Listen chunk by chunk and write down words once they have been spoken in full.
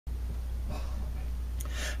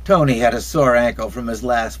Tony had a sore ankle from his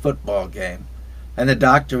last football game, and the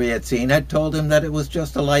doctor he had seen had told him that it was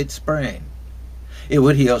just a light sprain. It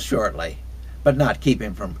would heal shortly, but not keep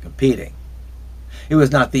him from competing. It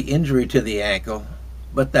was not the injury to the ankle,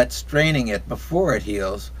 but that straining it before it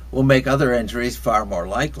heals will make other injuries far more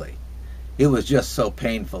likely. It was just so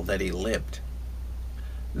painful that he limped.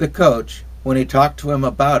 The coach, when he talked to him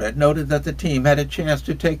about it, noted that the team had a chance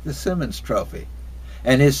to take the Simmons Trophy,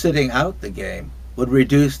 and his sitting out the game would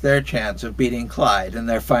reduce their chance of beating Clyde in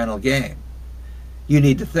their final game. You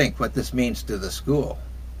need to think what this means to the school.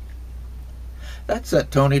 That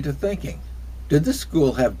set Tony to thinking. Did the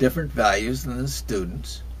school have different values than the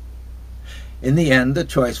students? In the end, the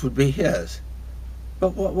choice would be his.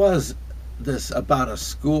 But what was this about a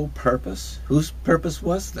school purpose? Whose purpose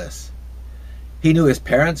was this? He knew his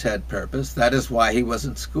parents had purpose. That is why he was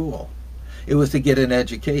in school. It was to get an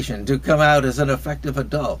education, to come out as an effective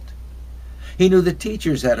adult. He knew the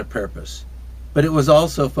teachers had a purpose, but it was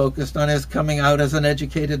also focused on his coming out as an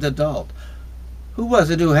educated adult. Who was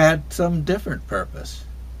it who had some different purpose?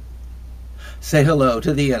 Say hello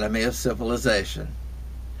to the enemy of civilization.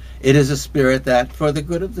 It is a spirit that, for the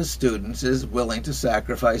good of the students, is willing to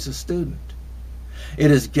sacrifice a student.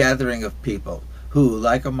 It is a gathering of people who,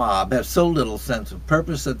 like a mob, have so little sense of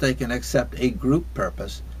purpose that they can accept a group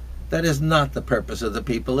purpose that is not the purpose of the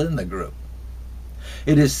people in the group.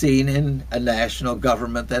 It is seen in a national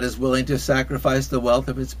government that is willing to sacrifice the wealth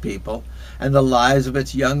of its people and the lives of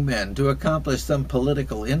its young men to accomplish some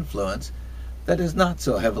political influence that is not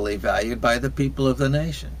so heavily valued by the people of the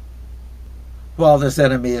nation. While this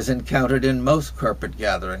enemy is encountered in most corporate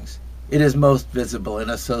gatherings, it is most visible in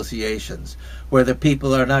associations where the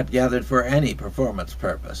people are not gathered for any performance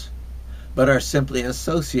purpose, but are simply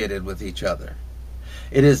associated with each other.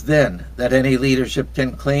 It is then that any leadership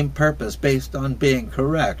can claim purpose based on being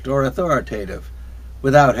correct or authoritative,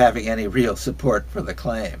 without having any real support for the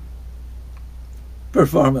claim.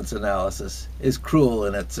 Performance analysis is cruel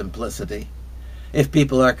in its simplicity. If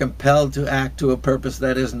people are compelled to act to a purpose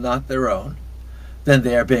that is not their own, then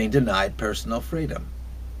they are being denied personal freedom.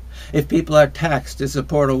 If people are taxed to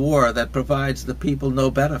support a war that provides the people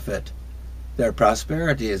no benefit, their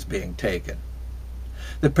prosperity is being taken.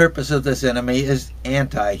 The purpose of this enemy is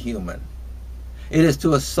anti-human. It is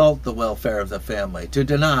to assault the welfare of the family, to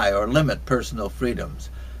deny or limit personal freedoms,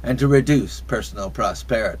 and to reduce personal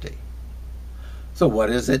prosperity. So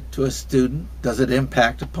what is it to a student? Does it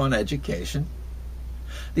impact upon education?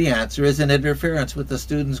 The answer is an interference with the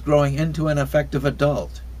student's growing into an effective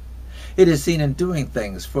adult. It is seen in doing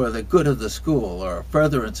things for the good of the school, or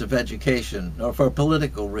furtherance of education, or for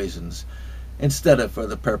political reasons, instead of for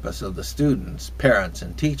the purpose of the students, parents,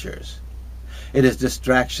 and teachers. It is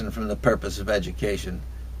distraction from the purpose of education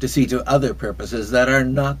to see to other purposes that are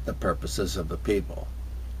not the purposes of the people.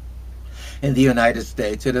 In the United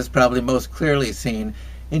States, it is probably most clearly seen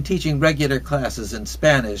in teaching regular classes in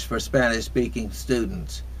Spanish for Spanish-speaking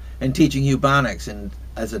students, and teaching Ebonics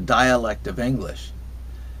as a dialect of English.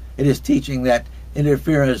 It is teaching that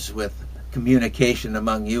interferes with communication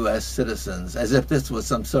among U.S. citizens, as if this was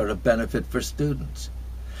some sort of benefit for students.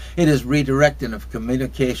 It is redirecting of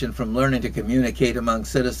communication from learning to communicate among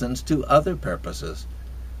citizens to other purposes,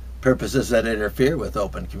 purposes that interfere with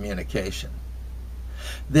open communication.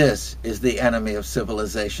 This is the enemy of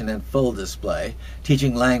civilization in full display,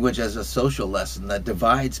 teaching language as a social lesson that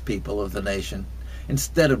divides people of the nation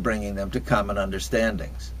instead of bringing them to common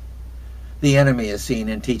understandings. The enemy is seen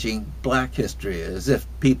in teaching black history as if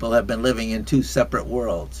people have been living in two separate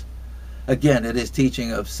worlds. Again, it is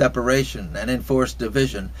teaching of separation and enforced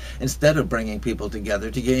division instead of bringing people together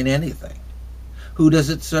to gain anything. Who does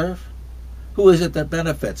it serve? Who is it that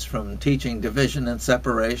benefits from teaching division and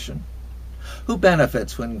separation? Who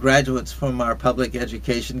benefits when graduates from our public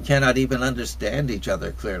education cannot even understand each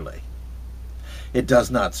other clearly? It does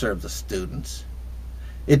not serve the students.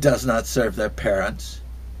 It does not serve their parents.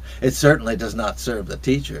 It certainly does not serve the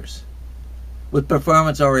teachers. With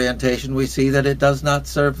performance orientation, we see that it does not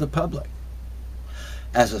serve the public.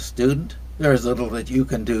 As a student, there is little that you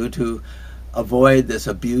can do to avoid this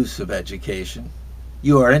abuse of education.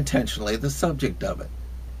 You are intentionally the subject of it.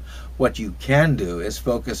 What you can do is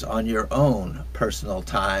focus on your own personal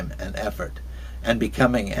time and effort and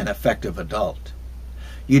becoming an effective adult.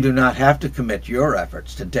 You do not have to commit your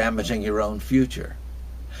efforts to damaging your own future.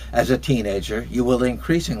 As a teenager, you will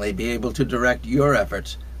increasingly be able to direct your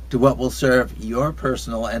efforts to what will serve your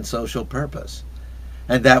personal and social purpose,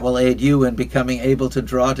 and that will aid you in becoming able to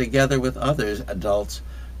draw together with other adults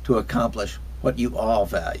to accomplish what you all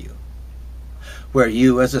value. Where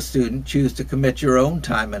you as a student choose to commit your own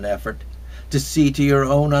time and effort to see to your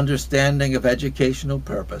own understanding of educational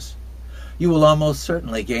purpose, you will almost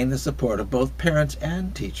certainly gain the support of both parents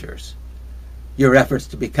and teachers. Your efforts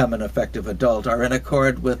to become an effective adult are in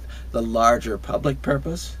accord with the larger public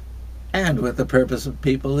purpose and with the purpose of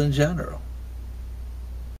people in general.